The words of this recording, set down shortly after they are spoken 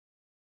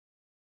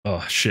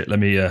Oh shit, let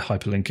me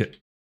hyperlink it.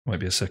 Might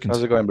be a second.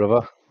 How's it going,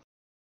 brother?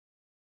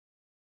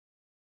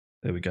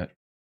 There we go.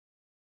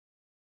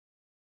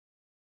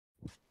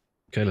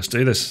 Okay, let's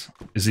do this.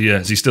 Is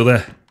he still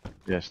there?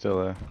 Yeah,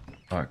 still there.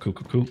 Alright,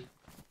 cool.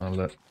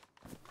 I'll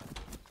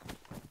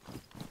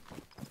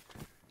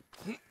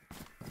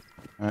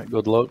Alright,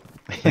 good luck.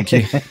 Thank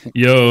you.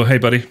 Yo, hey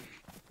buddy.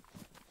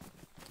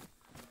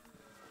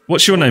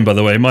 What's your name, by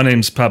the way? My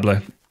name's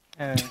Pablo.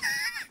 And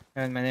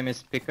my name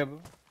is Peekaboo.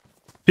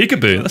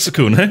 Peekaboo, that's a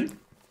cool name.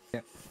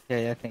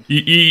 Yeah, thank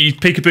you. You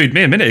peekabooed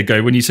me a minute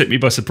ago when you took me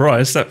by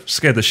surprise. That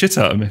scared the shit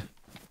out of me.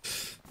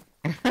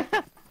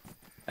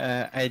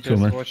 I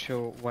just watch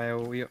you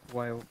while we.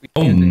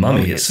 Oh,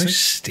 mummy, it's so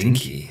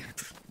stinky.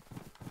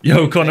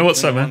 Yo, Connor,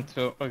 what's up, man?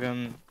 To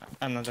run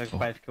another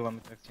 5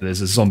 kilometers. There's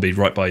a zombie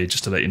right by you,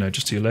 just to let you know,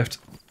 just to your left.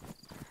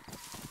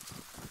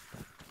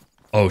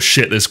 Oh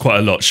shit, there's quite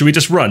a lot. Should we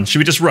just run?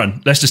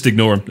 Let's just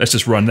ignore them. Let's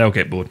just run. They'll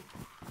get bored.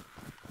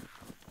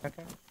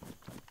 Okay.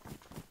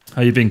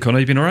 How you been, Connor?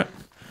 You been alright?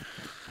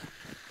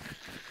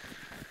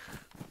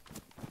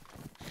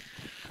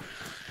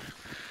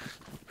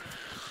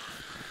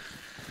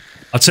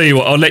 I'll tell you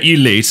what, I'll let you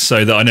lead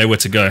so that I know where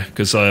to go,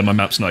 because my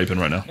map's not open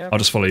right now. Yep. I'll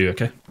just follow you,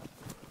 okay?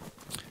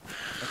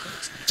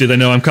 Do they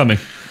know I'm coming?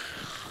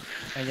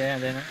 Yeah,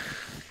 they know.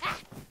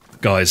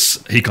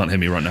 Guys, he can't hear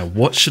me right now.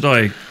 What should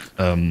I...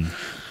 I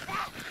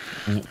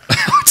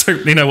don't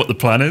really know what the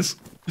plan is.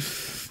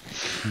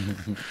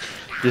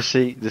 Just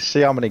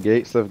see how many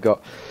gates they've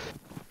got.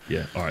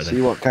 Yeah, alright then.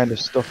 See what kind of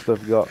stuff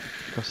they've got.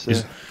 Because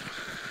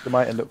they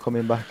might end up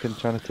coming back and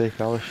trying to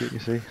take our shit, you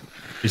see.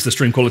 Is the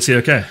stream quality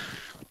okay?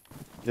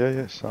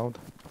 Yeah, sound.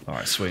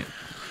 Alright, sweet.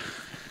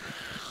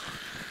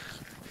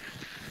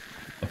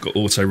 I've got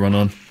auto run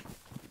on.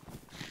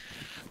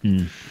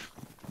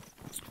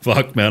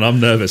 Fuck, man, I'm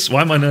nervous.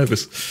 Why am I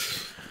nervous?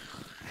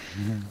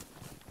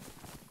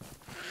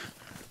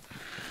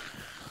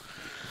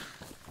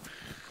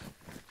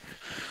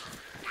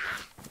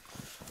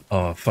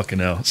 Oh, fucking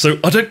hell. So,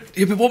 I don't...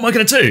 Yeah, but what am I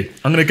going to do?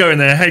 I'm going to go in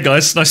there, hey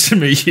guys, nice to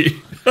meet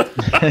you.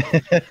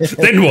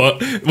 Then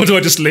what? What, do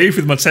I just leave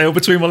with my tail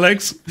between my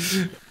legs?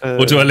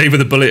 Or do I leave with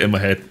a bullet in my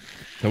head?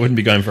 I wouldn't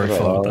be going very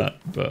far with that,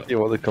 but... See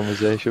what the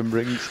conversation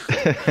brings.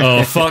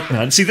 Oh, fuck,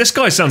 man. See, this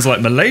guy sounds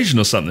like Malaysian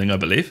or something, I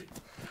believe.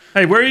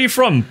 Hey, where are you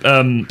from,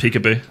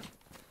 Peekaboo?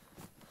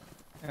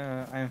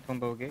 I'm from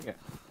Bulgaria.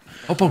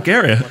 Oh,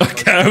 Bulgaria?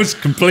 Okay, I was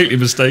completely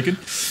mistaken.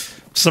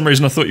 For some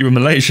reason, I thought you were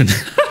Malaysian.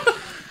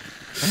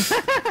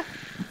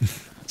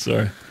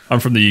 Sorry.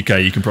 I'm from the UK,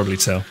 you can probably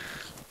tell.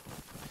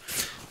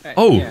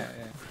 Oh, yeah.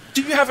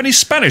 Do you have any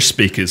Spanish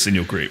speakers in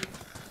your group?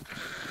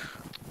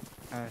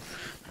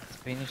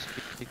 Spanish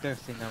speakers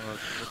in our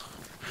group?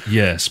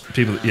 Yes,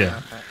 people,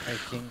 yeah. I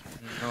think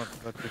not,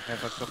 but we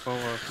have a couple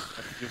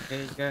of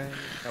UK guys,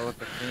 a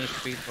lot of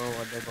Finnish people,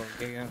 other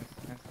Bulgarians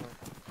and so.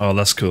 Oh,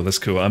 that's cool, that's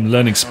cool. I'm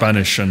learning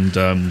Spanish and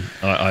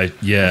I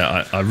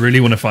really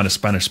want to find a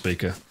Spanish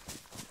speaker.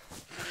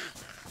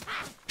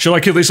 Shall I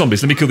kill these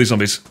zombies? Let me kill these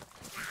zombies.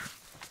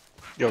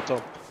 Yo,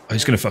 Tom. Oh,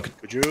 he's gonna fuck it.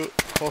 Could you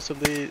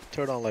possibly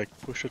turn on like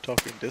push to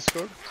talk in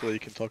Discord so that you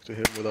can talk to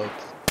him without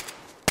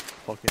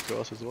talking to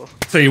us as well?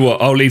 Tell you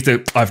what, I'll leave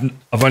the. I've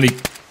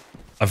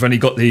only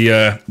got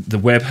the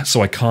web,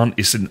 so I can't.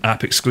 It's an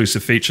app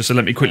exclusive feature. So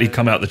let me quickly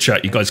come out the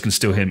chat. You guys can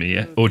still hear me,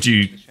 yeah? Or do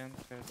you?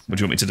 What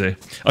do you want me to do?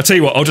 I'll tell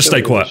you what. I'll just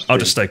stay quiet. I'll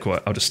just stay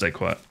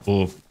quiet.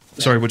 Or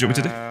sorry, what do you want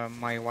me to do?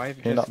 My wife.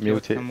 You're not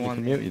muted. You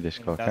can mute your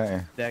Discord, can't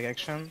you?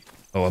 Direction.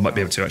 Oh, I might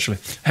be able to actually.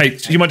 Hey,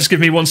 do you mind just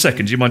give me 1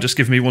 second? Do you mind just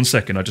give me 1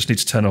 second? I just need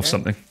to turn off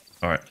something.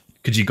 All right.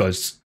 Could you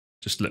guys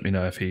just let me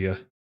know if he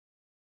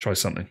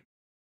tries something?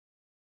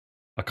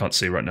 I can't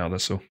see right now.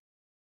 That's all.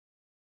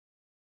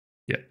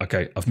 Yeah.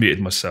 Okay. I've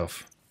muted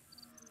myself.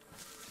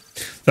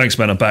 Thanks,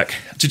 man. I'm back.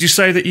 Did you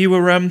say that you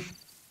were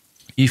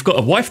you've got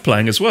a wife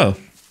playing as well?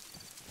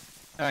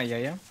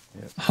 Yeah.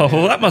 Oh,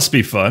 well, that must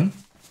be fun.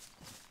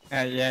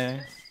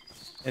 Yeah.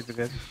 It's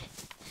good.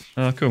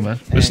 Oh, cool, man.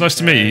 It's nice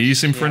to meet you. You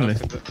seem friendly.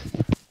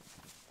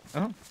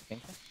 Oh,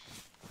 thank you.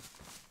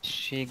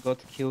 She got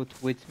killed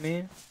with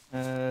me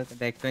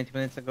like 20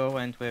 minutes ago,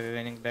 and we're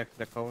running back to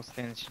the coast,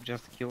 and she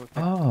just killed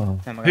some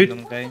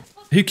random guy.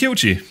 Who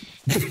killed you?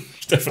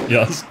 Definitely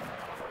us.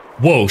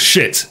 Whoa,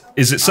 shit.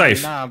 Is it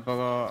safe? Nah,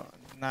 bro.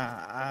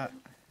 Nah.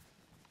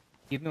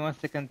 Give me 1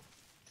 second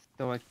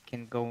so I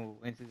can go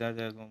into the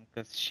other room,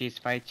 because she's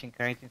fighting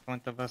right in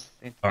front of us.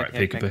 Alright,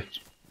 peekaboo.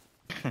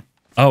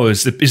 Oh,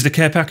 is the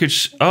care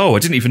package? Oh, I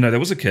didn't even know there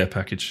was a care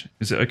package.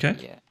 Is it okay?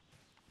 Yeah.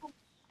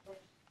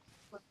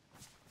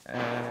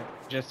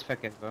 Just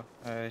fuck it, bro.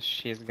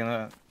 She's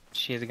gonna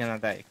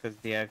die because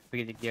they are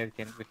pretty geared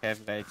and we have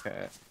like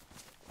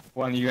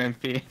 1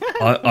 UMP.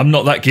 I'm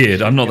not that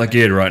geared. I'm not that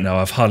geared right now.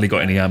 I've hardly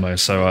got any ammo,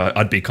 so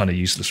I'd be kind of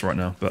useless right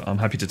now. But I'm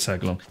happy to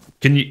tag along.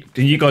 Can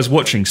you guys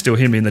watching still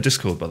hear me in the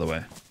Discord, by the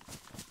way?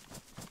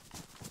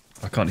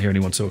 I can't hear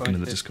anyone talking in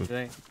the Discord.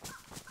 Today.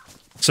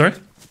 Sorry?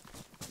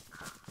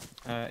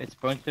 It's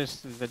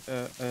pointless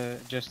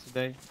that just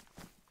today.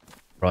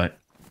 Right.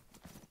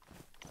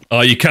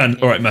 Oh, you can. Yeah,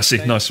 All right, Massey,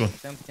 type nice one.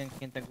 Something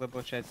in the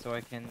global chat so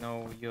I can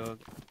know your.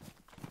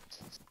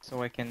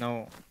 So I can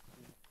know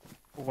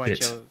what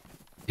Bit. your.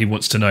 He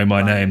wants to know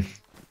my Fine. name.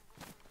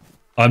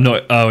 I'm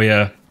not. Oh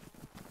yeah.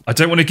 I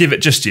don't want to give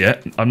it just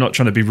yet. I'm not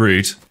trying to be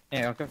rude.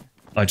 Yeah. Okay.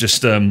 I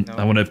just No.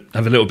 I want to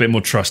have a little bit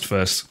more trust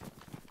first.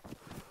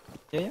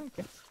 Yeah.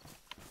 Okay.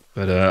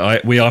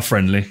 But we are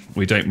friendly.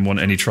 We don't want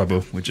any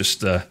trouble. We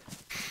just want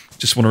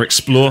to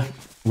explore.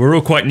 We're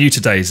all quite new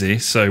to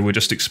DayZ, so we're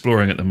just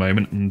exploring at the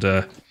moment. And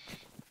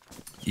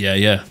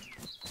yeah.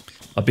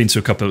 I've been to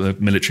a couple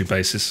of military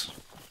bases.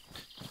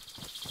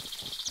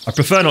 I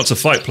prefer not to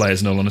fight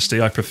players. In all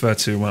honesty, I prefer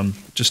to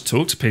just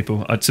talk to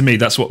people. To me,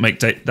 that's what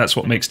makes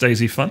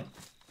DayZ fun.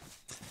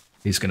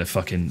 He's gonna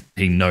fucking.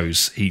 He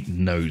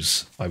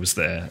knows I was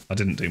there. I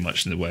didn't do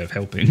much in the way of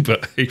helping,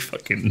 but he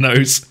fucking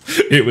knows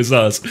it was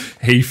us.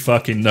 He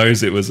fucking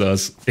knows it was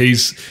us.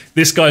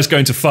 This guy's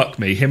going to fuck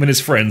me. Him and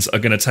his friends are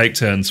gonna take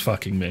turns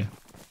fucking me.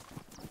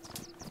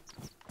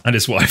 And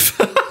his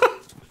wife.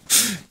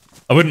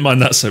 I wouldn't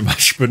mind that so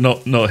much, but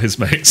not his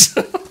mates.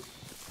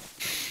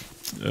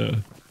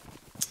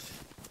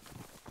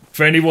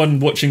 For anyone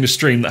watching the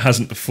stream that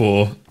hasn't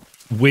before,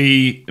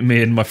 me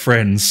and my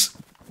friends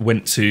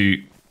went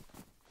to...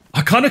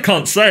 I kind of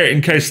can't say it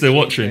in case they're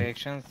watching.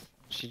 Directions.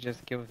 She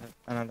just killed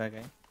another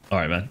guy.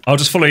 Alright, man. I'll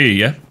just follow you,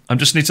 yeah? I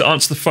just need to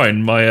answer the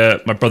phone. My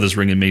brother's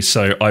ringing me,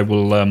 so I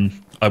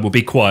will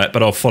be quiet,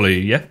 but I'll follow you,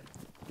 yeah?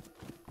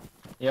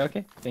 Yeah,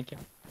 okay. Thank you.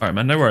 Alright,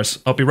 man. No worries.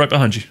 I'll be right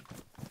behind you.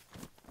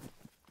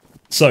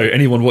 So,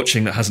 anyone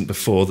watching that hasn't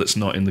before, that's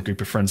not in the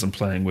group of friends I'm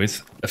playing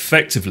with,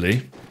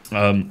 effectively,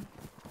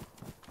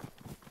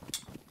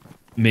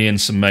 me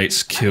and some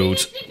mates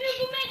killed...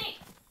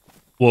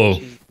 Whoa.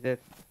 She's dead.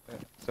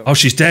 So Oh,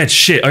 she's dead.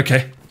 Shit,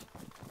 okay.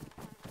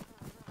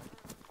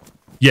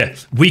 Yeah,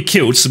 we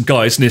killed some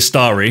guys near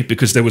Starry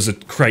because there was a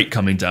crate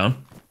coming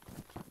down.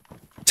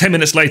 10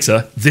 minutes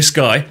later, this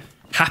guy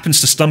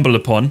happens to stumble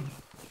upon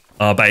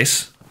our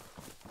base.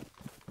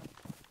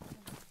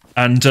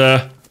 And,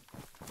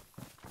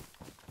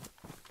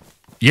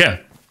 yeah.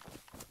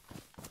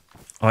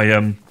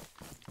 I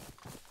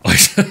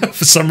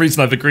for some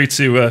reason I've agreed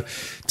to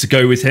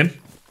go with him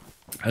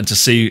and to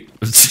see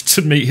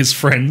to meet his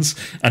friends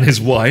and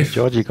his wife.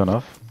 Georgie gone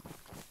off.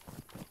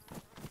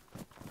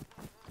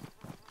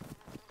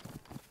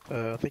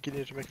 I think you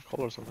need to make a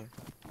call or something.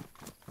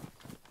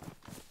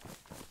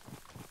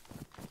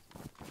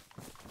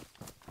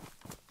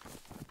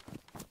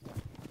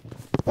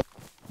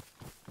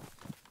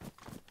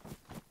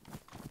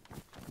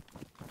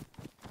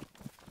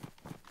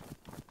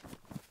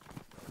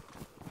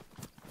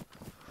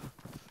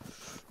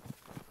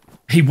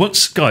 He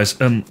wants, guys,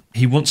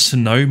 he wants to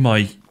know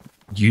my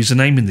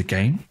username in the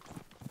game.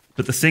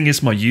 But the thing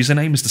is, my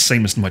username is the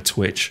same as my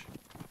Twitch.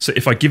 So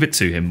if I give it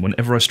to him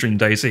whenever I stream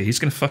DayZ, he's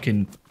going to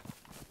fucking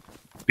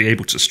be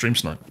able to stream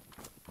snipe.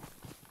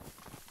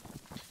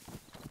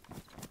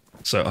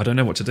 So I don't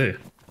know what to do.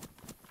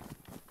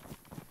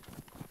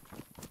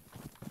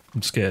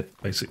 I'm scared,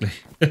 basically.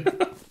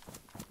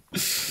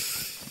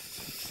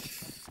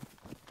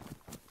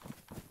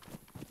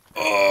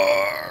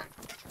 Oh,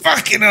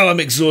 fucking hell, I'm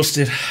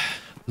exhausted.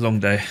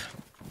 Long day.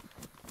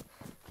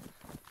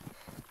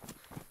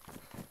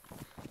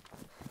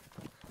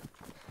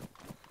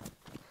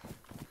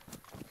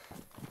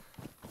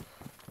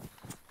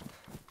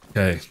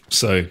 Okay,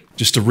 so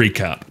just to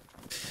recap,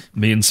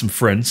 me and some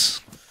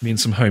friends, me and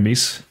some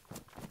homies,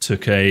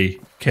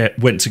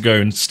 went to go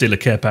and steal a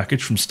care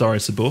package from Starry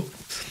Sabor.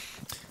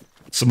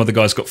 Some other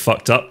guys got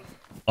fucked up.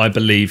 I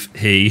believe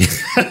he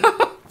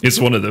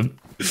is one of them.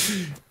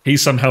 He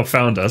somehow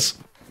found us.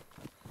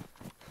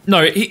 No,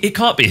 it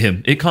can't be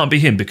him. It can't be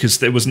him because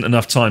there wasn't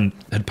enough time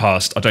had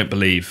passed, I don't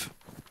believe,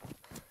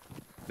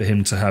 for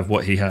him to have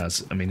what he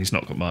has. I mean, he's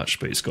not got much,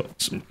 but he's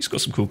got some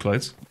cool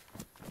clothes.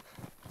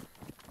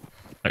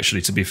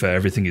 Actually, to be fair,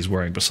 everything he's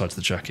wearing besides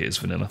the jacket is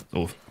vanilla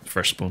or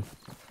fresh spawn.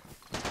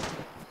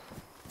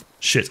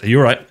 Shit, are you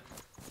alright?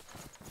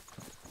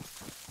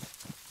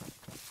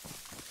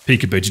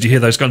 Peekaboo, did you hear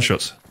those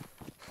gunshots?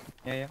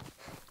 Yeah.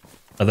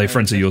 Are they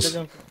friends of yours?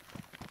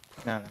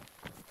 No.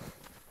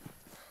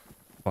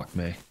 Fuck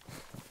me.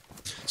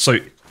 So,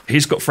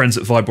 he's got friends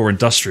at Vibor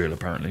Industrial,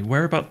 apparently.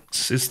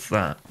 Whereabouts is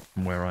that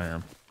from where I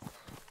am?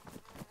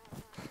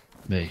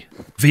 Me.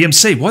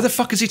 VMC, why the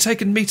fuck has he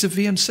taken me to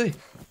VMC?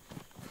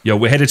 Yo,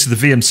 we're headed to the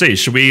VMC.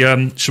 Should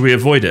we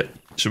avoid it?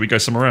 Should we go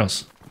somewhere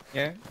else?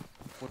 Yeah.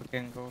 We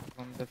can go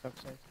from the top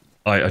side.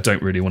 I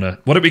don't really want to...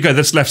 Why don't we go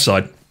this left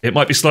side? It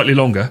might be slightly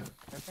longer.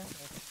 Okay.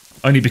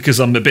 Only because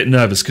I'm a bit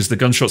nervous because the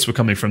gunshots were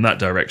coming from that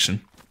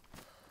direction.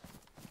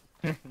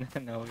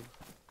 No.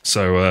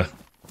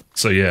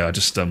 So yeah, I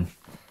just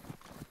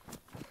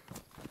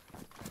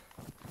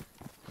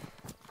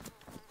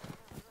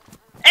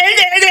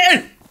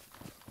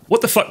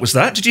What the fuck was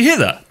that? Did you hear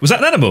that? Was that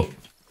an animal?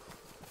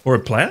 Or a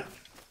player?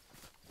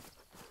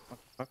 What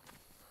the fuck?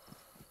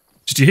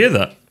 Did you hear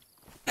that?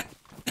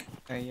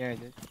 Yeah, I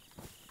did.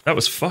 That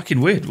was fucking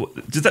weird.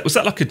 Was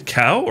that like a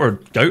cow or a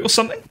goat or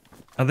something?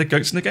 Are there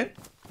goats in the game?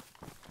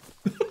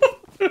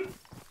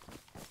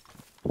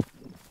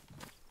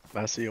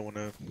 Massey, you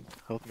wanna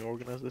help me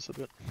organize this a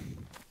bit?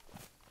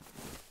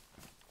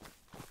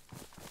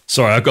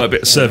 Sorry, I got a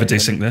bit of server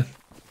desync there.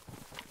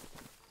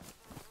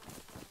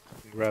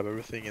 Grab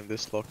everything in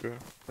this locker.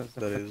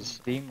 That is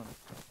demon.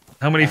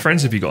 How many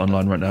friends have you got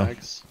online right now?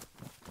 mags.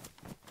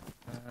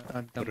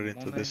 At the Put it into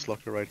moment, this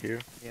locker right here.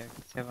 Yeah,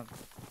 7.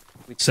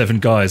 7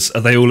 guys. Are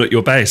they all at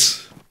your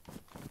base?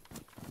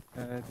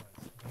 A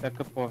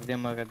couple of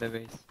them are at the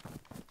base.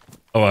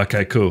 Oh,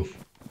 okay, cool.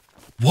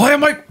 What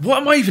am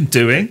I even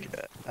doing?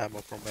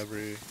 Ammo from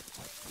every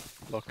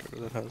locker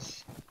that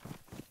has.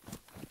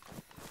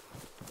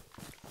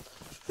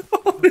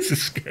 Oh, this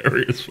is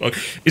scary as fuck.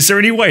 Is there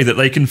any way that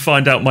they can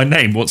find out my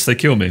name once they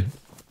kill me?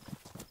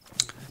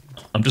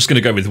 I'm just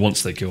gonna go with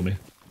once they kill me.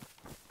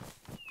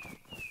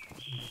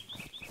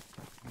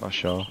 Not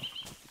sure.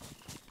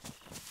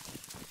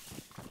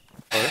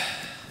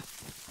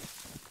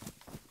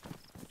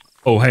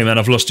 Oh, hey man,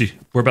 I've lost you.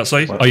 Whereabouts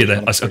are you? Oh, you're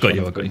there. I got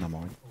you. I got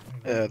you.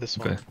 Yeah, this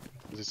one. Okay.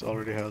 Because it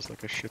already has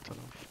like a shit ton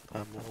of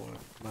ammo and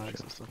mags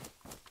and stuff.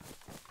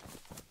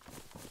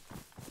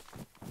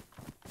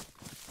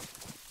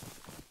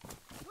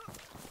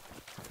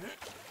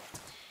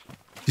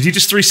 Did you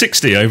just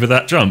 360 over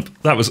that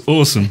jump? That was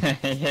awesome.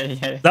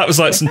 Yeah. That was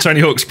like some Tony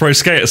Hawk's Pro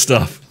Skater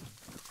stuff.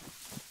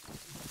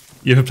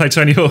 You ever play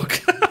Tony Hawk?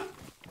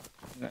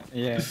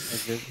 Yeah, I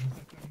did.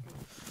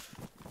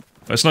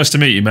 It's nice to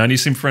meet you, man. You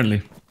seem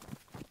friendly.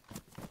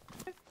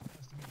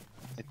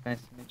 It's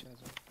nice to meet you as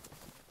well.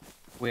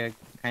 We are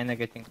kinda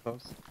getting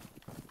close.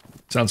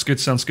 Sounds good,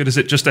 sounds good. Is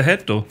it just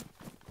ahead, or?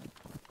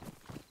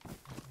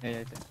 Yeah,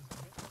 it is.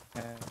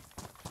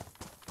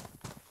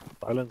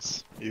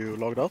 Silence. You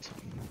logged out?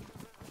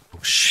 Oh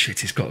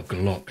shit, he's got a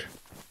Glock.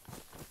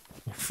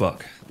 Oh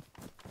fuck.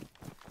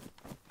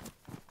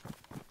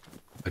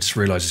 I just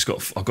realised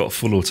I've got a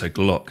full auto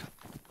Glock.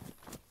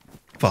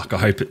 Fuck,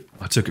 I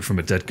took it from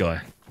a dead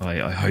guy.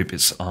 I hope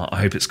it's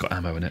got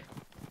ammo in it.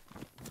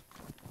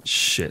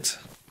 Shit.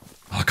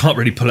 Oh, I can't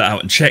really pull it out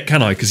and check,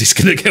 can I? Because he's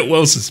gonna get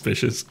well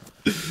suspicious.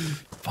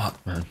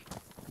 Fuck, man.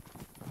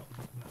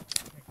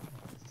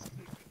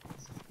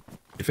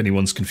 If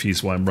anyone's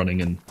confused why I'm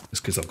running in,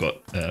 it's because I've got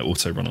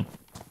auto run on.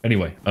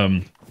 Anyway,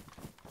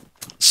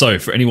 so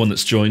for anyone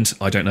that's joined,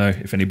 I don't know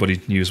if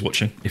anybody new is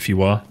watching. If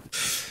you are,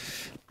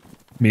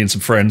 me and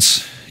some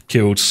friends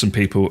killed some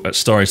people at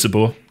Stary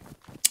Sabor,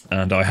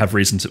 and I have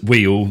reason to.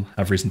 We all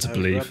have reason to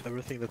believe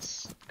everything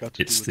that's got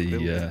to it's do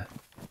with the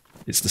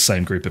it's the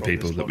same group of From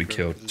people this that we locker,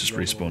 killed this is just the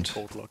only one with respawned.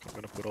 code lock. I'm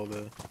gonna put all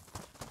the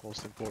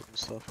most important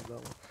stuff in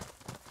that one.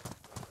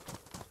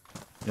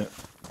 Yeah.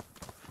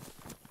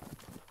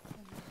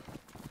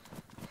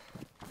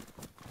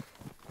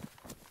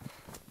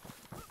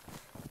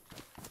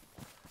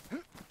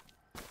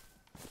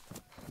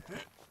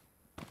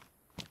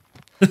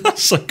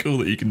 That's so cool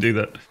that you can do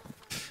that.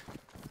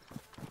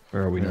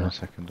 Where are we now?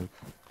 Second.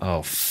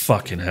 Oh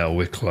fucking hell,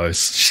 we're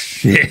close.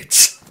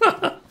 Shit.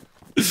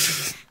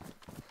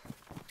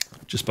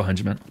 Just behind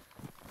you, man.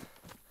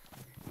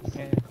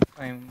 Yeah,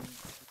 I'm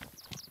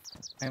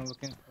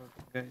looking for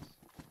the guys.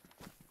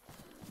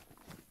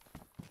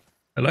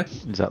 Hello?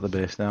 Is that the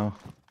base now?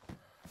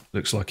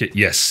 Looks like it.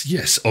 Yes,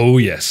 yes. Oh,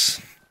 yes.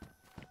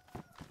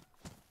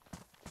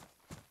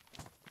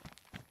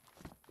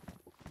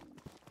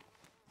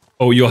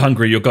 Oh, you're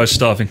hungry. Your guy's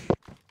starving.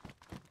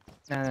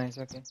 No, it's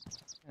okay.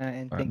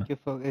 And Alright, thank man. you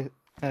for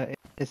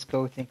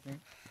escorting me.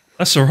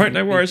 That's all right.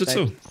 No Please worries at type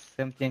all.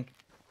 Something.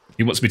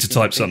 He wants me to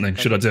type something.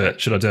 Should I do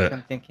it? Should I do it?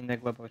 Something in the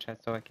global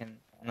chat so I can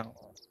know.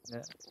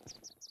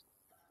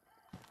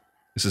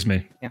 This is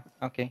me. Yeah.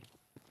 Okay.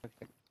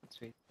 Perfect.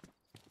 Sweet.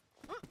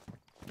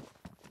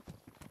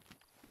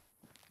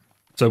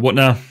 So what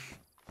now?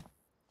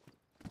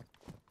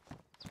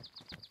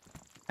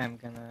 I'm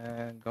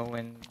gonna go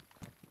and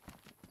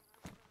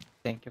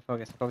thank you for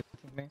escorting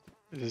me.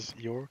 Is this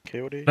your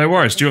KOD? No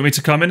worries. Do you want me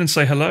to come in and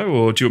say hello,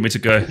 or do you want me to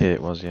go? Yeah,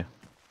 it was, yeah.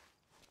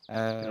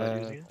 You're not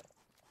using it?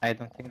 I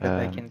don't think that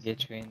I can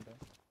get you in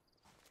though.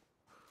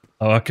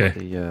 Oh, okay.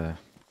 The,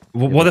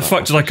 Why the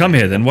fuck did I come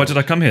here then? Why did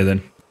I come here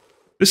then?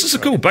 This is a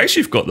cool base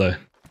you've got though.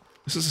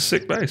 This is a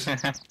sick base.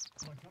 I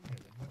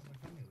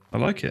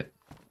like it.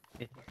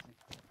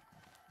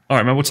 All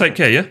right, man. We'll take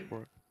care. Yeah.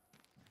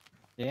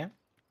 Yeah.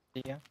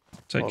 Yeah.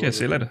 Take All care. of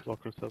See you the later.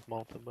 Lockers have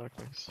mountain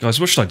backpacks. Guys,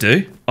 what should I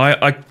do?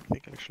 I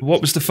think actually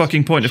What was the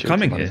fucking point of shoot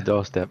coming him on his here?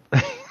 doorstep.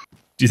 Do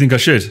you think I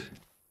should? Do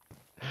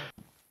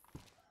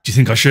you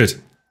think I should?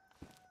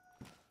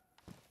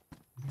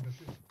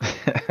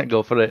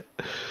 Go for it.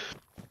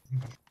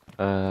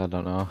 I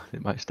don't know.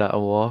 It might start a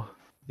war.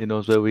 He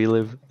knows where we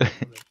live.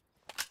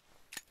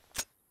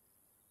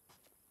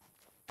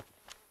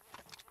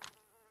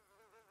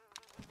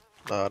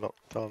 Nah, no,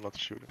 tell him not to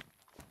shoot him.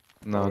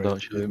 No, Or don't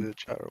it's shoot in him. the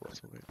chat or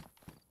something.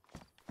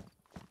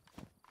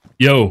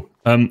 Yo,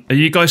 are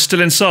you guys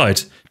still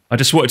inside? I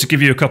just wanted to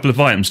give you a couple of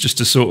items just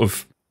to sort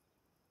of,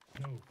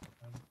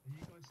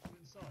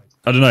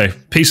 I don't know,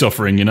 peace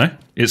offering, you know?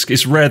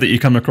 It's rare that you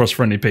come across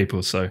friendly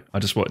people, so I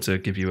just wanted to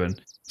give you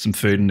some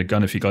food and a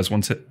gun if you guys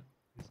want it.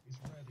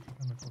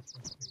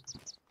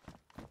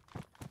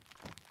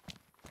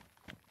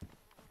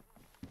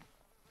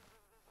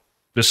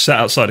 Just sat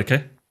outside,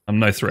 okay? I'm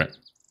no threat.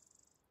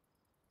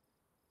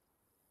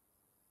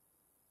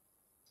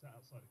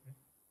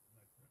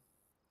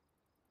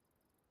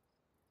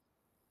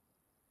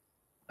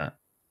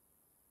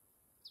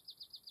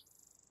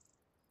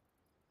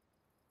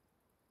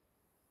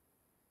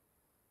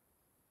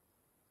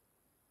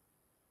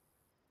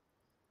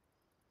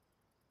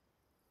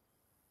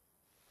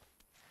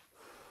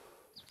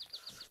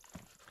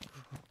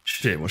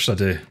 Shit, what should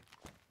I do?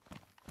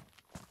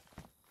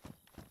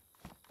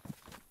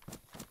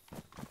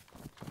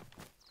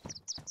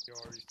 Yo,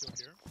 are you still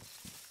here?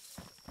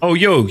 Oh,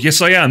 yo,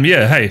 yes I am.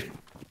 Yeah, hey.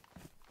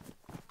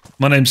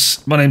 My name's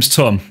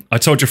Tom. I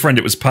told your friend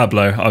it was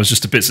Pablo. I was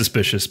just a bit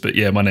suspicious, but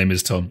yeah, my name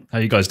is Tom. How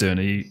you guys doing?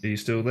 Are you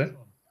still there?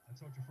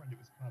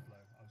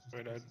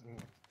 Wait,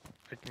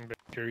 I can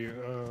barely hear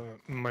you.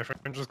 My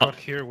friend just got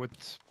here with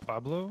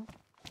Pablo.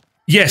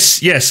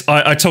 Yes.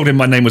 I told him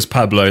my name was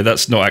Pablo.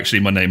 That's not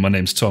actually my name. My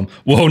name's Tom.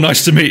 Whoa,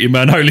 nice to meet you,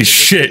 man. Holy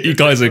shit, you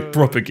guys are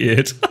proper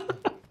geared.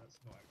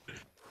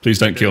 Please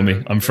don't kill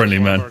me. I'm friendly,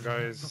 One man. of our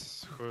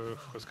guys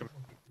who's coming.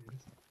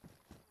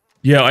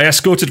 Yeah, I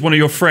escorted one of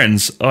your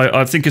friends.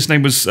 I think his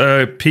name was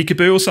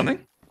Peekaboo or something.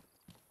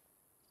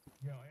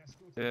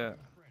 Yeah.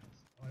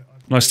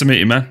 Nice to meet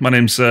you, man. My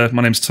name's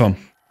Tom.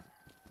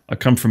 I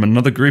come from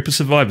another group of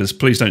survivors.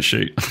 Please don't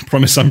shoot. I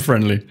promise I'm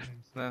friendly.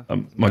 No.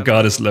 My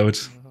guard is lowered.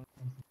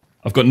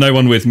 I've got no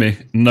one with me.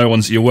 No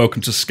one's. You're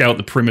welcome to scout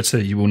the perimeter.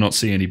 You will not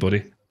see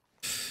anybody.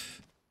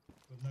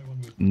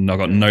 No, I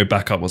got no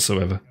backup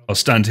whatsoever. I'll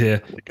stand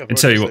here and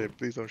tell you what.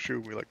 Please don't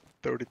shoot me like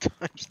 30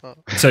 times now.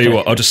 Tell you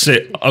what. I'll just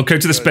sit. I'll go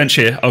to this bench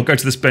here. I'll go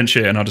to this bench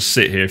here, and I'll just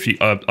sit here. If you,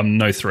 I'm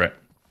no threat.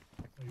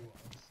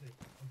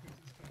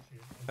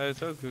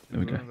 It's all good. There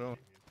we go.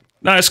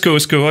 No, it's cool.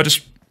 It's cool. I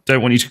just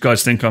don't want you guys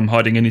to think I'm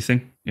hiding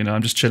anything. You know,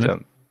 I'm just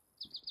chilling.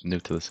 New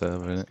to the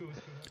server, innit?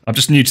 I'm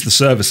just new to the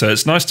server, so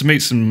it's nice to meet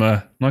some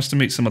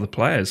other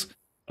players.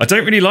 I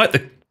don't really like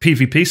the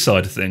PvP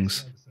side of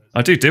things.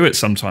 I do it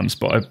sometimes,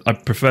 but I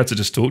prefer to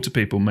just talk to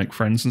people, make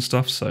friends and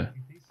stuff. So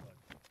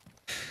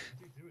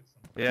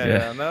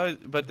Yeah. No,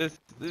 but it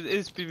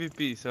is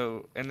PvP,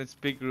 so and it's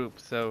big group,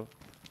 so.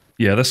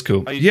 yeah, that's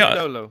cool. Are you Yeah,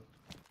 solo?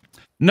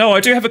 no, I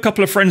do have a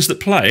couple of friends that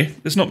play.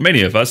 There's not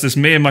many of us. There's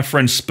me and my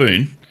friend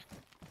Spoon,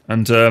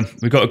 and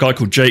we've got a guy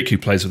called Jake who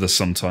plays with us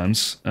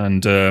sometimes.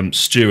 And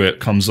Stuart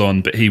comes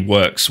on, but he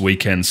works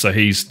weekends, so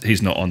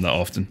he's not on that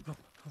often. Yeah,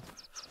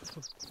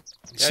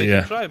 So you yeah.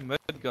 should try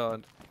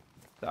Midgard.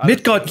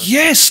 Midgard,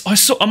 yes,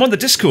 I'm on the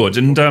Discord,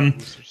 and I'm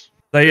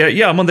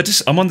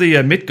on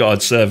the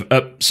Midgard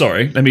server.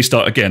 Sorry, let me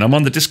start again. I'm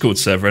on the Discord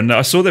server, and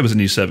I saw there was a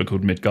new server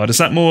called Midgard. Is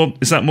that more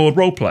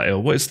roleplay, or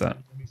what is that?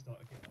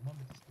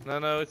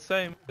 No, it's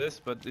same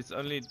this, but it's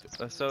only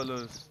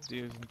solos,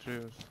 duos, and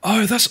trios.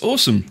 Oh, that's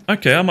awesome.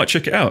 Okay, I might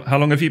check it out. How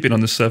long have you been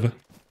on this server?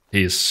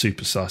 He is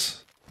super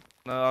sus.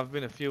 No, I've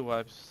been a few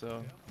wipes,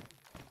 so.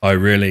 Oh,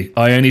 really?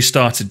 I only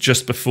started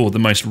just before the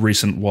most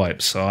recent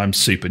wipe, so I'm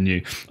super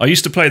new. I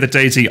used to play the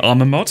DayZ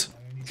armor mod,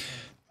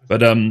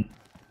 but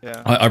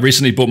Yeah. I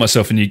recently bought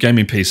myself a new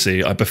gaming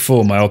PC.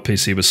 Before my old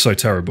PC was so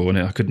terrible and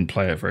I couldn't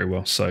play it very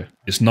well, so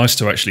it's nice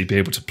to actually be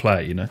able to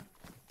play, you know?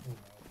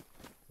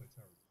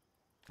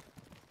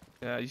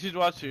 Yeah, you should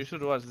watch. This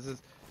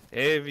is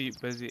heavy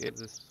busy.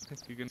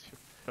 You can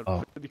shoot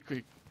pretty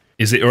quick.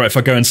 Is it alright if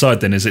I go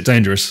inside then? Is it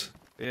dangerous?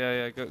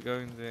 Yeah, go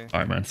in there.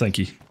 Alright, man, thank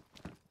you.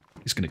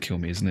 He's gonna kill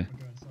me, isn't he?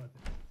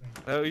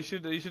 No, you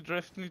should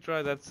definitely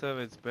try that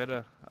server. It's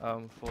better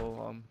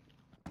for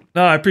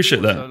No, I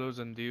appreciate that. solos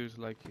and duos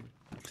like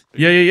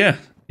you.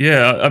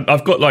 Yeah.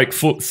 I've got like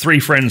four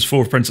friends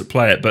that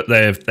play it, but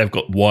they've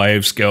got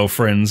wives,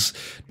 girlfriends,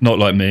 not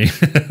like me.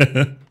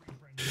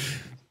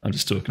 I'm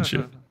just talking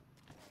shit.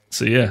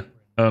 So yeah,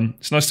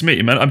 it's nice to meet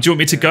you, man. Do you want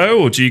me to go,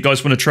 or do you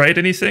guys want to trade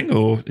anything,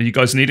 or do you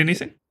guys need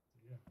anything?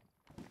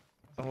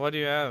 What do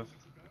you have?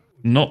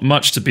 Not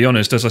much, to be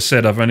honest. As I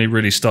said, I've only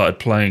really started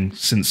playing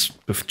since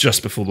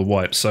just before the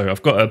wipe, so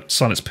I've got a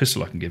silenced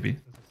pistol I can give you.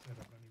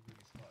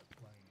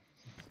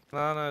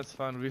 No, it's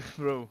fine,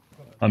 bro.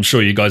 I'm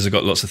sure you guys have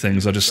got lots of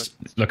things. I just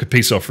like a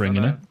peace offering,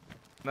 you know.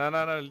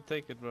 No,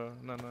 take it, bro.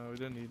 No, we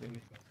don't need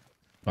anything.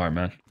 All right,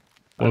 man.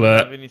 I Well,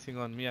 don't have anything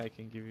on me. I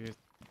can give you.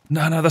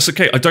 No, that's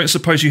okay. I don't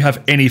suppose you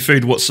have any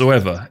food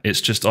whatsoever.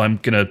 It's just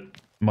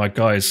my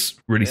guy's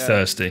really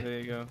thirsty. There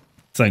you go.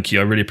 Thank you.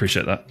 I really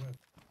appreciate that.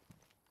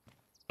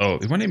 Oh,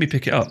 it won't let me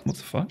pick it up. What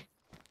the fuck?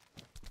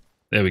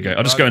 There we go.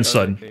 I'll just go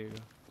inside. There you go.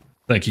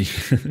 Thank you.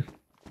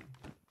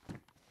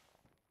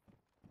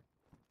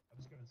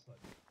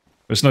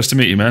 It's nice to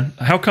meet you, man.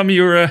 How come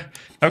you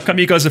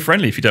guys are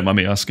friendly, if you don't mind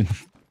me asking?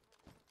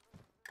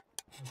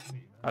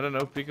 I don't know,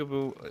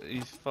 Peekaboo, he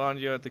found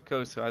you at the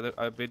coast, so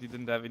I bet he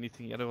didn't have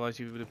anything, otherwise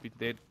you would have been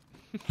dead.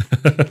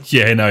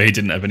 Yeah, no, he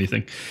didn't have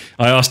anything.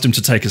 I asked him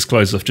to take his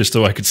clothes off just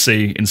so I could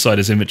see inside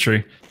his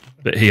inventory,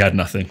 but he had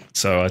nothing.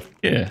 So,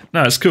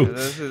 it's cool.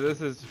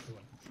 This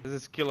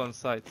is kill on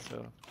site,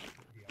 so.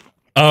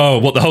 Oh,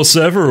 what, the whole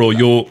server or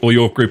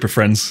your group of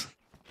friends?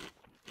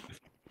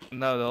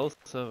 No, the whole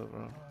server,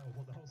 bro.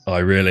 Oh,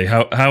 really?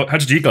 How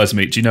did you guys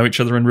meet? Do you know each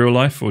other in real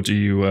life, or do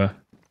you...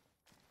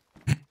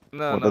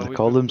 No, What no, do they we've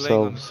call been playing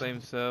on the themselves?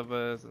 same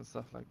servers and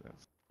stuff like that.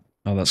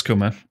 Oh, that's cool,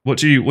 man. What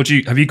do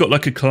you have you got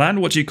like a clan?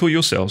 What do you call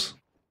yourselves?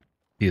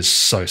 He is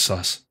so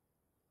sus.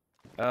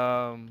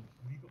 Well,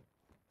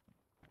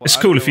 It's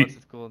I cool don't if know you what's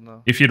it called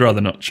now. if you'd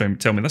rather not show me,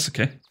 tell me. That's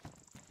okay.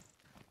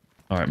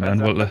 All right, man.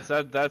 Well,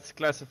 That's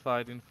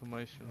classified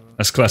information.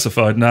 that's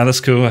classified. Nah, that's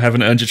cool. I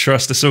haven't earned your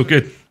trust. It's all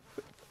good.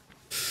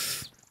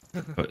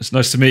 But it's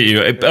nice to meet you.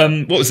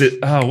 What was it?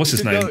 Oh, what's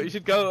his name? You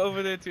should go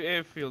over there to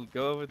airfield.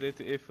 Go over there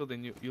to airfield,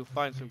 and you'll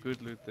find some good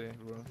loot there,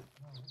 bro.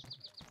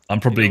 I'm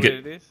probably You know where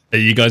it is? Are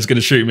you guys gonna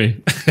shoot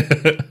me?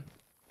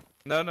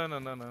 No. No.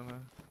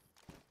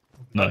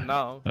 Not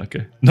now.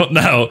 Okay. Not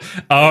now.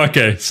 Oh,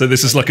 okay. So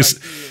this is like a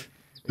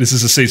this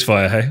is a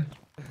ceasefire, hey?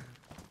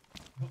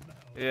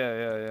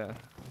 Yeah.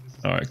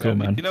 All right, cool,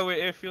 man. You know where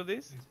airfield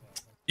is?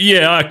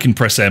 Yeah, I can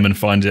press M and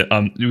find it.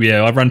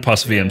 Yeah, I ran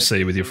past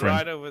VMC with your friend.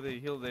 Right over the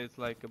hill there, it's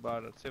like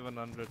about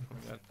 700 from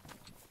that.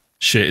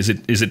 Shit,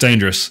 is it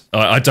dangerous?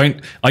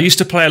 I used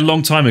to play a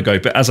long time ago,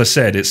 but as I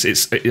said,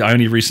 I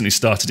only recently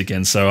started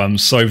again, so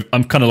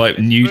I'm kind of like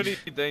new. It's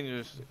pretty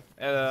dangerous.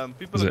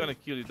 People are gonna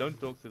kill you. Don't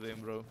talk to them,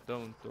 bro.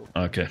 Don't talk.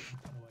 Okay.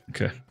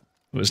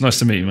 Well, it's nice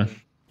to meet you, man.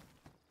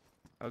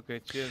 Okay,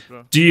 cheers,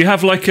 bro. Do you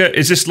have like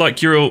is this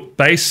like your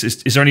base?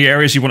 Is there any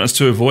areas you want us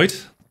to avoid?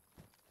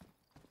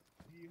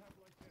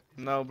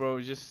 No, bro,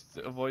 just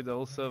avoid the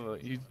whole server.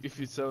 If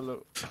you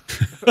solo.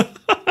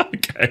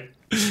 Okay.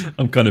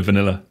 I'm kind of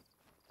vanilla.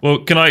 Well,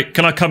 can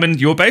I come in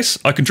your base?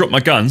 I can drop my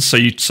guns,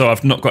 so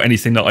I've not got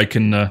anything that I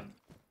can. No.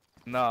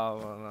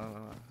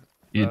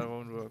 You- That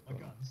won't work. Bro.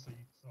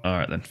 All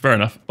right then, fair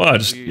enough. Well, I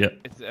just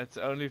It's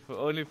only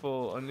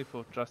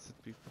for trusted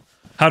people.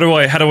 How do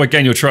I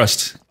gain your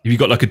trust? Have you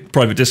got like a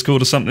private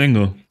Discord or something,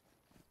 or?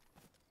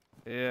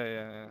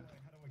 Yeah.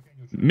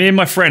 Me and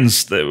my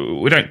friends,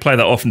 we don't play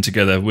that often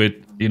together.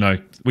 We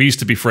used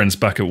to be friends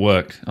back at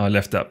work. I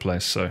left that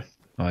place, so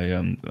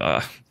I'm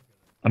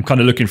kind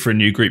of looking for a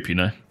new group, you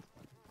know.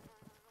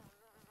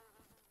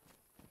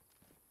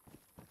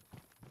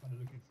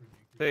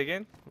 Say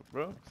again,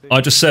 bro.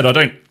 I just said I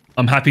don't.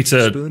 I'm happy to.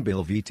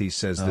 Spoonbill VT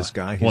says this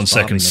guy. 1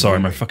 second, sorry,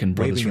 my fucking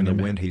brother's waving in the ringing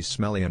me. wind. He's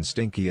smelly and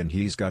stinky, and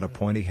he's got a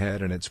pointy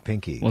head, and it's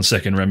pinky. 1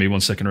 second, Remy.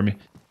 1 second, Remy. Do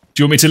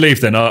you want me to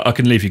leave then? I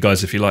can leave you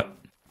guys if you like.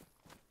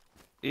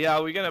 Yeah,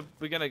 we're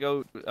gonna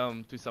go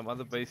to some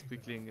other base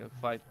quickly and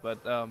fight,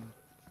 but All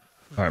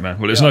right, man.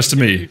 Well, it's nice to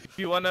meet you. If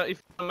you wanna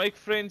make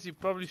friends, you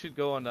probably should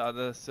go on the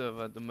other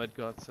server, the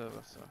Midgard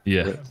server. So.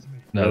 Yeah.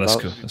 No, that's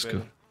cool. That's Better.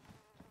 cool.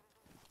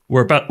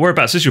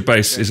 Whereabouts is your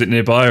base? Okay. Is it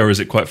nearby or is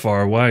it quite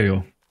far away?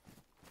 Or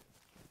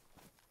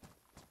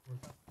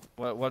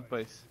What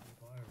base?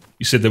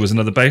 you said there was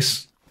another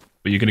base,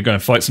 but you're gonna go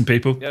and fight some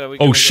people? Yeah, we're Oh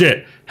gonna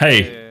shit! go-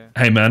 Hey,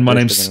 Yeah. hey, man. My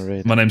Yes, they're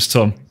name's gonna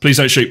raid. Tom. Please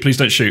don't shoot. Please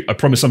don't shoot. I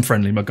promise I'm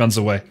friendly. My gun's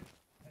away.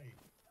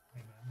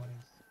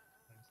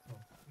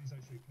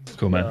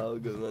 Cool, man. All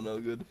good, man. All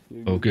good.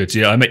 You're Oh, good.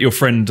 Yeah, I met your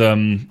friend.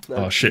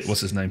 Oh shit,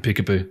 what's his name?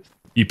 Peekaboo.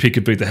 You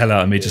peekabooed the hell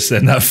out of me just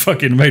then. That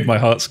fucking made my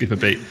heart skip a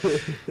beat.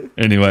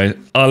 Anyway,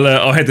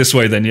 I'll head this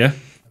way then. Yeah.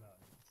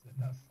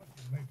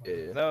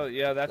 Yeah. No,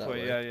 yeah, that That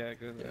way. way. Yeah,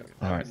 good.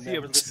 Yeah. All right. See a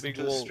Never listened big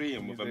to a wall.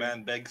 stream with a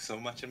man beg so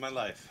much in my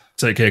life.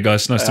 Take care,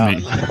 guys. Nice to meet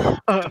you.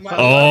 My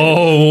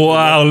Oh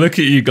wow! Look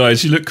at you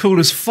guys. You look cool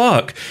as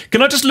fuck.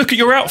 Can I just look at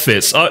your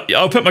outfits?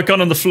 I'll put my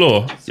gun on the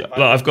floor. Yeah, life. like,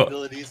 I've got.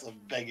 Abilities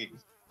of begging.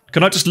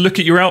 Can I just look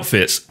at your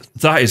outfits?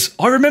 That is.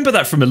 I remember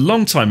that from a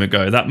long time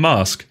ago. That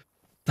mask.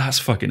 That's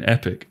fucking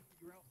epic.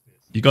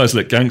 You guys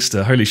look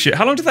gangster. Holy shit!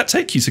 How long did that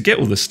take you to get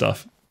all this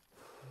stuff?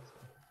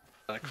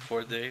 Like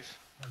 4 days.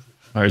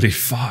 Holy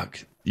fuck!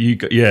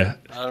 Yeah.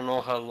 I don't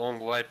know how long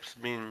wipes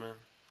been, man.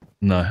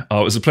 No.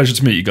 Oh, it was a pleasure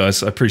to meet you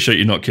guys. I appreciate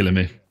you not killing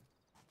me.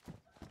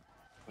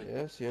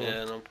 Yes, yeah.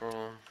 Yeah, no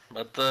problem.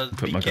 But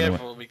Put be my gun away.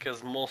 careful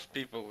because most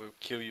people will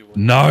kill you.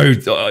 When No,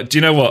 do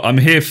you know what? I'm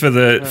here for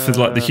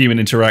like the human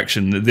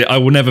interaction. I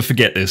will never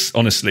forget this.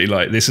 Honestly,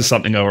 like this is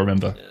something I'll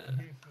remember.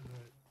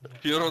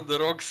 You're on the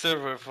wrong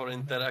server for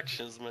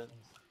interactions, man.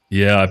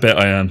 Yeah, I bet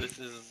I am. This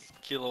is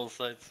kill on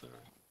site server.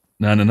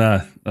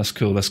 No. That's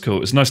cool. That's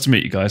cool. It's nice to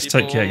meet you guys.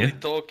 People Take care. only Yeah.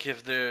 talk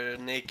if they're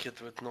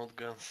naked with not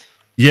guns.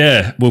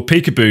 Yeah. Well,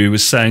 Peekaboo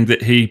was saying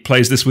that he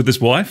plays this with his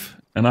wife,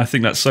 and I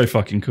think that's so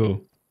fucking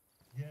cool.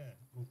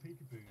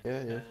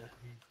 Yeah.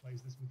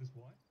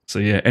 So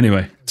yeah.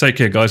 Anyway, take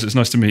care, guys. It's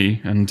nice to meet you,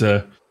 and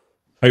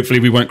hopefully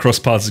we won't cross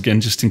paths again,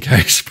 just in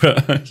case.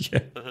 But yeah.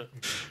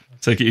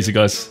 Take it easy,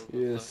 guys.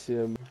 Yes,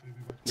 yeah.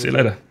 See you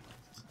later.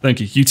 Thank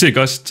you. You too,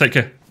 guys. Take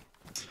care.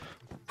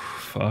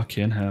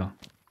 Fucking hell.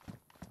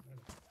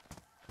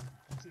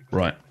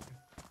 Right.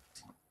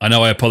 I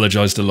know I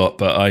apologized a lot,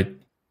 but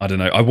I don't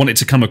know. I wanted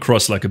to come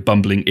across like a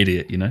bumbling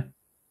idiot, you know?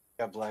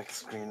 Got black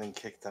screen and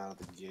kicked out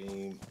of the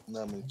game.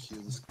 Now I'm in queue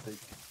this quick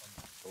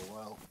for a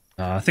while.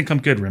 I think I'm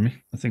good, Remy.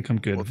 I think I'm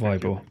good.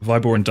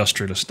 Vibor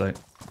Industrial Estate.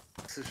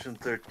 Position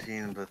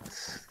 13, but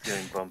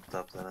getting bumped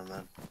up then and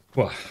then.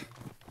 Wow.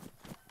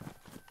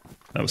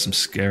 That was some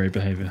scary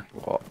behavior.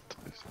 What?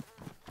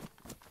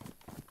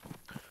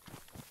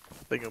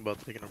 Thinking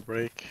about taking a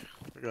break.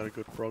 We got a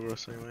good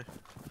progress anyway.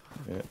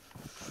 Yeah.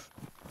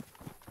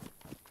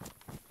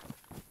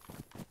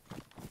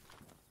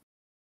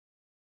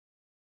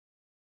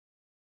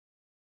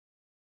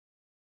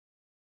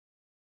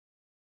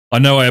 I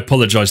know I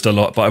apologized a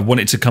lot, but I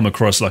wanted to come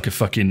across like a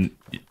fucking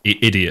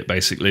idiot,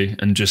 basically,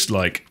 and just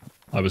like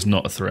I was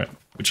not a threat,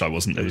 which I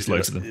wasn't. There was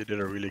loads of them. You did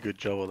a really good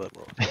job of that,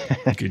 bro.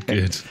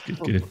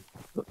 Good.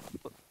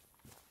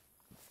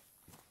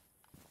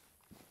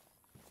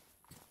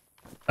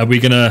 Are we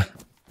gonna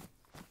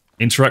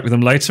interact with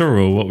them later,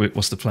 or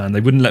what's the plan?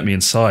 They wouldn't let me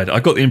inside. I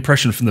got the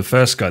impression from the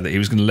first guy that he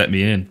was going to let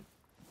me in.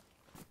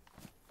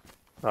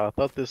 I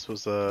thought this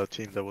was a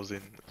team that was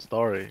in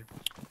Starry.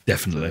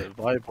 Definitely.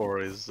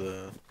 Vibor is.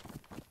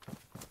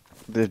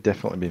 They've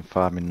definitely been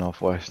farming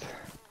Northwest.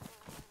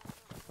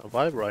 A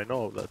Vibor, I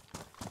know of that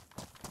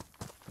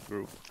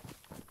group.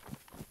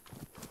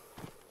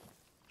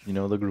 You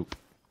know the group.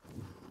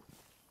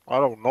 I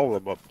don't know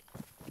them, but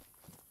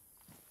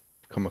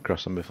Come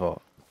across them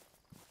before.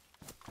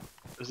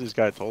 this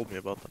guy told me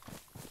about them.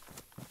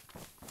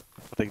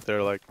 I think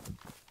they're like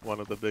one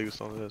of the biggest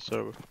on the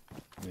server.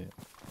 Yeah.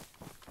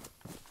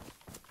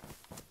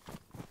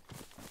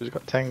 He's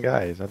got 10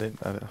 guys. I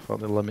thought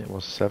the limit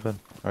was 7.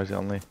 Or is it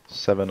only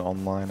 7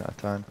 online at a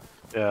time?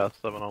 Yeah,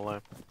 7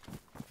 online.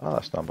 Oh,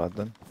 that's not bad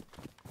then.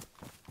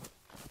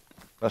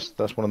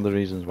 That's one of the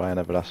reasons why I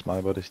never asked my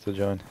buddies to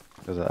join,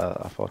 because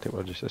I thought it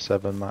was just a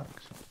 7 max.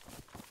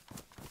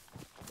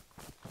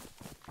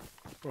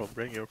 Bro,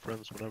 bring your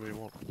friends whenever you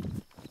want.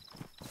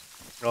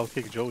 I'll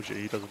kick Joji,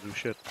 he doesn't do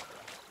shit.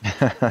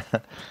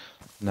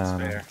 Nah, no.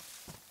 Fair.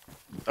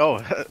 Oh,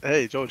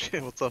 hey Joji,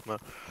 what's up, man?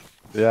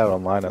 They are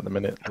online at the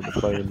minute. They're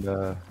playing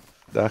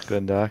Darker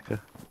and Darker.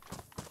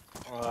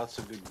 Oh, that's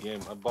a good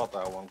game. I bought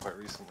that one quite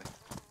recently.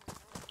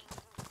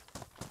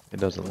 It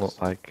doesn't look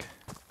like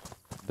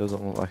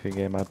a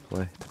game I'd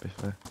play, to be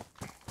fair.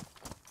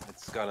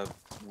 It's got a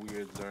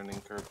weird learning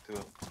curve to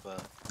it,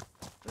 but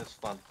it's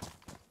fun.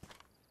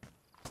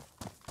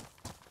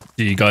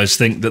 Do you guys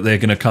think that they're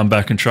going to come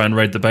back and try and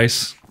raid the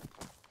base?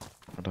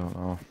 I don't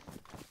know.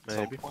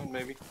 Maybe. Some point,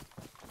 maybe.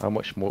 How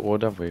much more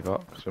wood have we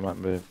got? Because we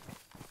might be...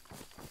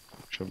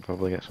 Should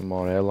probably get some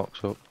more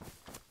airlocks up.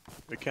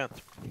 We can't.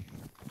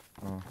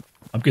 Oh.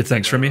 I'm good,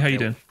 thanks, Remy. How you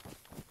doing?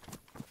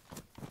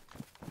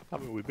 I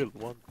mean, we built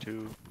 1,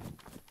 2,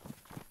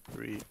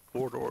 3,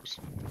 4 doors.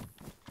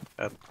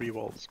 And 3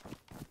 walls.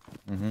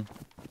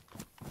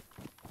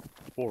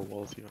 4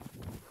 walls even.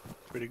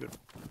 Pretty good.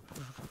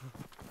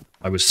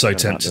 I was so I'm not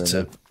tempted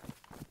doing to.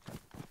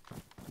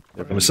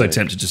 it. I was so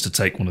tempted just to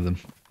take one of them,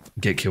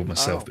 get killed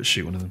myself, Oh. but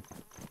shoot one of them.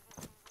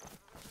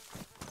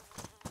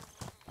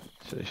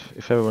 So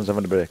if everyone's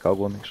having a break, I'll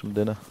go and make some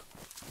dinner.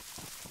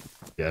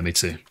 Yeah, me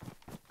too.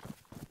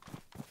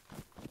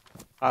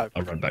 I'll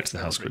I'll run back to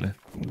the house quickly.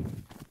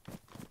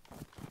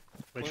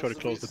 Make sure to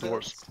close the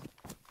doors.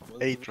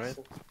 8, right?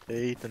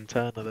 8 and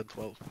 10 and then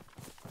 12.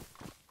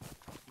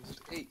 Is it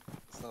 8?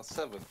 It's not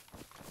 7.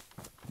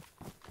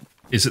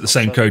 Is it the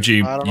same code I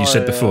don't you know,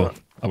 said before?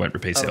 I won't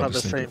repeat I it, don't have the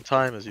obviously. same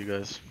time as you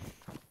guys.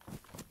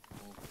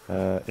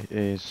 It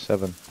is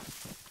 7.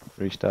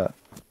 Restart.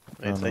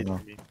 It's no, 8 no.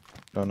 for me.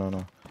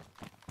 No.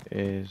 It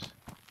is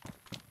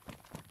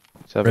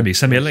 7. Remy,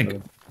 send me a It is link.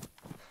 7.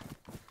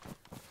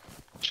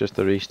 It's just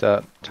the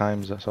restart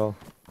times, that's all.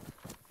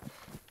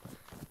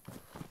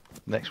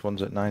 Next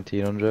one's at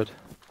 1900.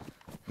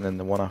 And then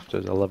the one after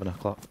is 11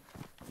 o'clock.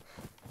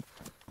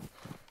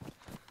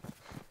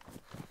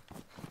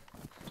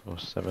 So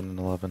 7 and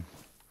 11.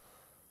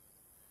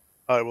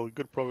 Alright, well,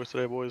 good progress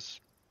today, boys.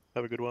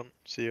 Have a good one.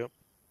 See you.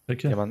 Take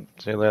care. Yeah, man.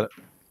 See you later.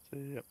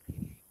 See ya.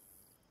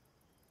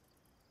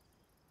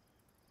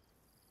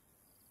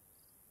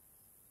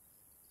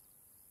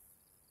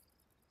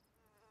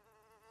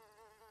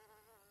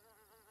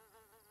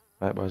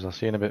 Right, boys, I'll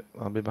see you in a bit.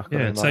 I'll be back on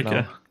Yeah, in about take an care.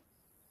 hour.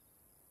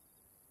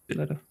 See you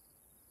later.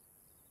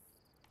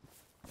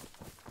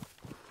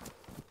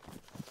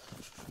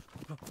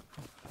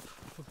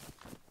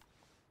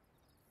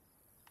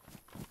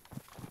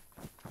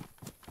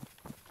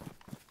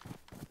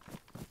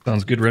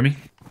 Sounds good, Remy.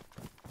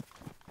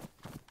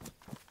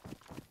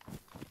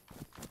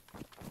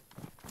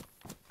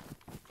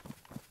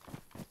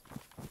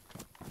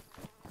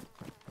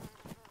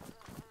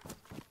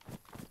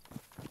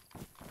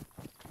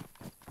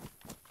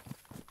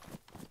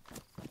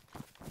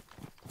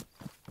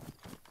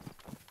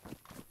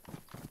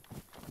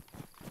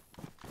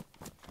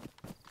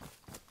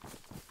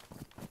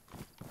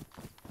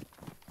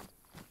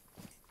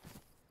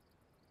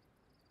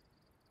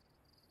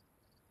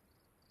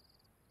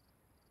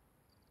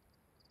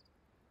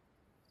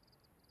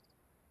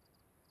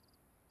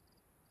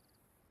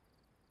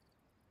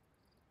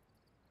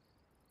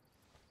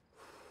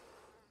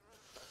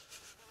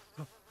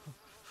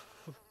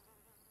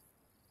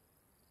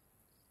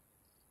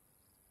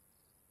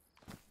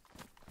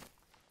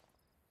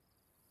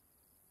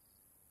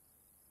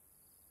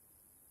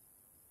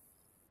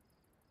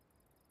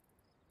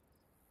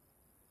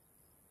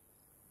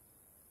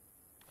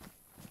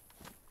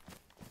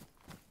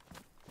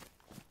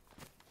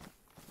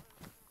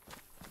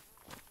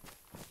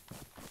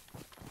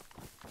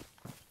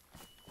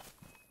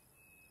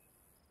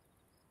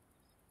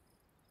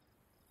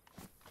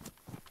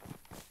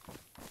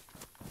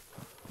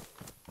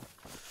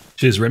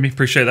 Cheers, Remy.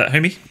 Appreciate that,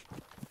 homie.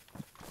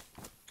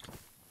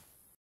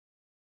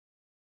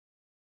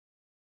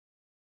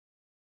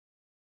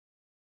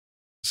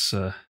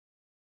 So,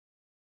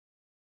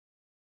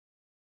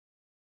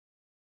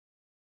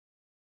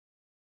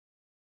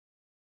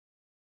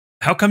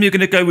 how come you're going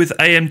to go with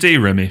AMD,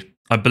 Remy?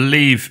 I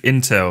believe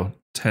Intel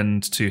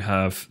tend to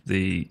have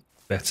the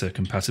better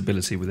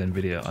compatibility with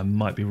NVIDIA. I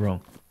might be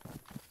wrong.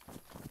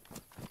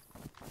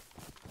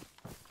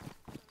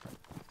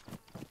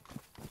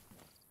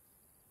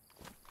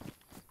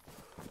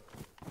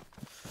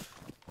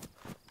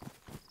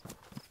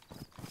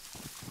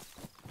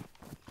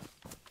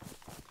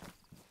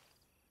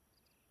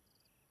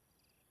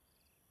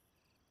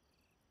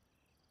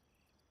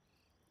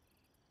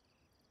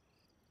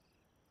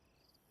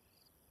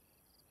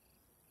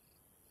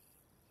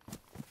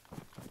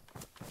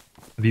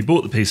 Have you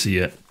bought the PC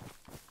yet?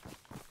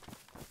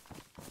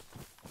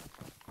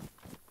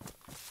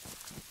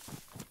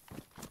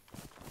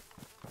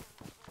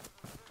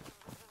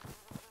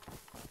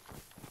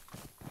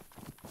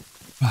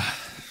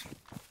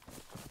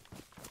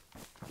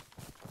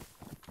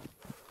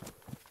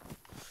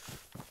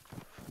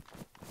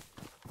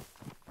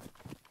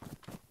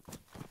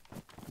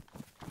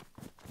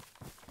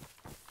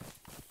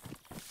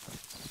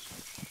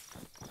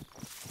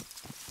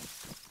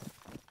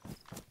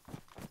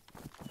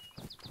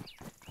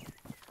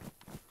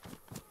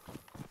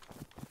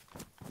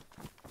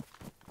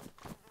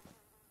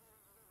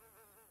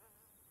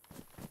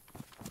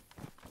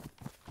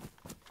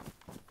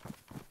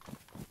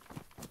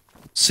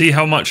 See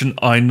how much an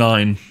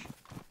i9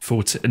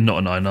 not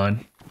an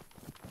i9.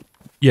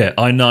 Yeah,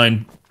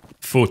 i9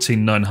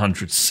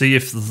 14900. See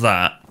if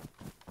that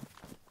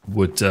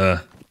would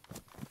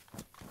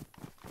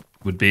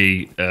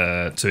be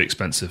too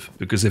expensive.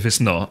 Because if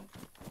it's not,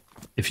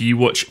 if you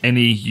watch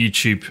any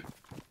YouTube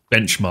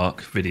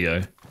benchmark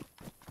video,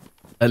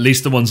 at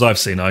least the ones I've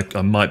seen, I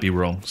might be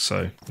wrong.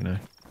 So, you know,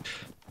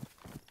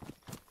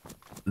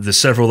 the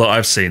several that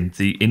I've seen,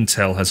 the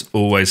Intel has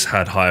always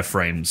had higher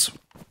frames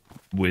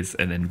with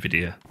an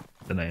NVIDIA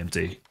than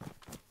AMD.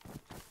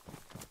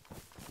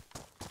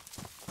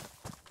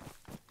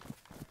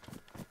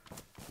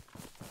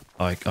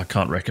 I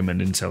can't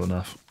recommend Intel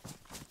enough.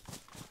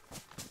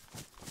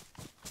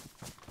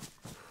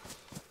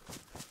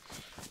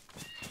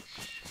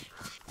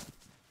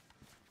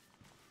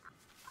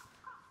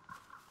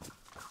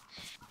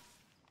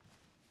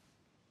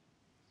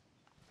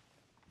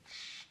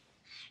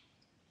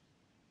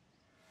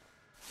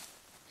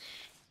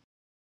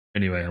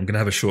 Anyway, I'm going to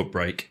have a short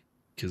break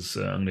because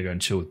I'm going to go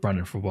and chill with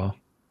Brandon for a while.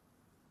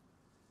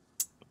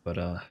 But,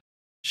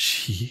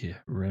 yeah,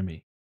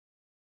 Remy.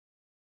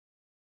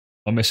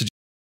 I'll message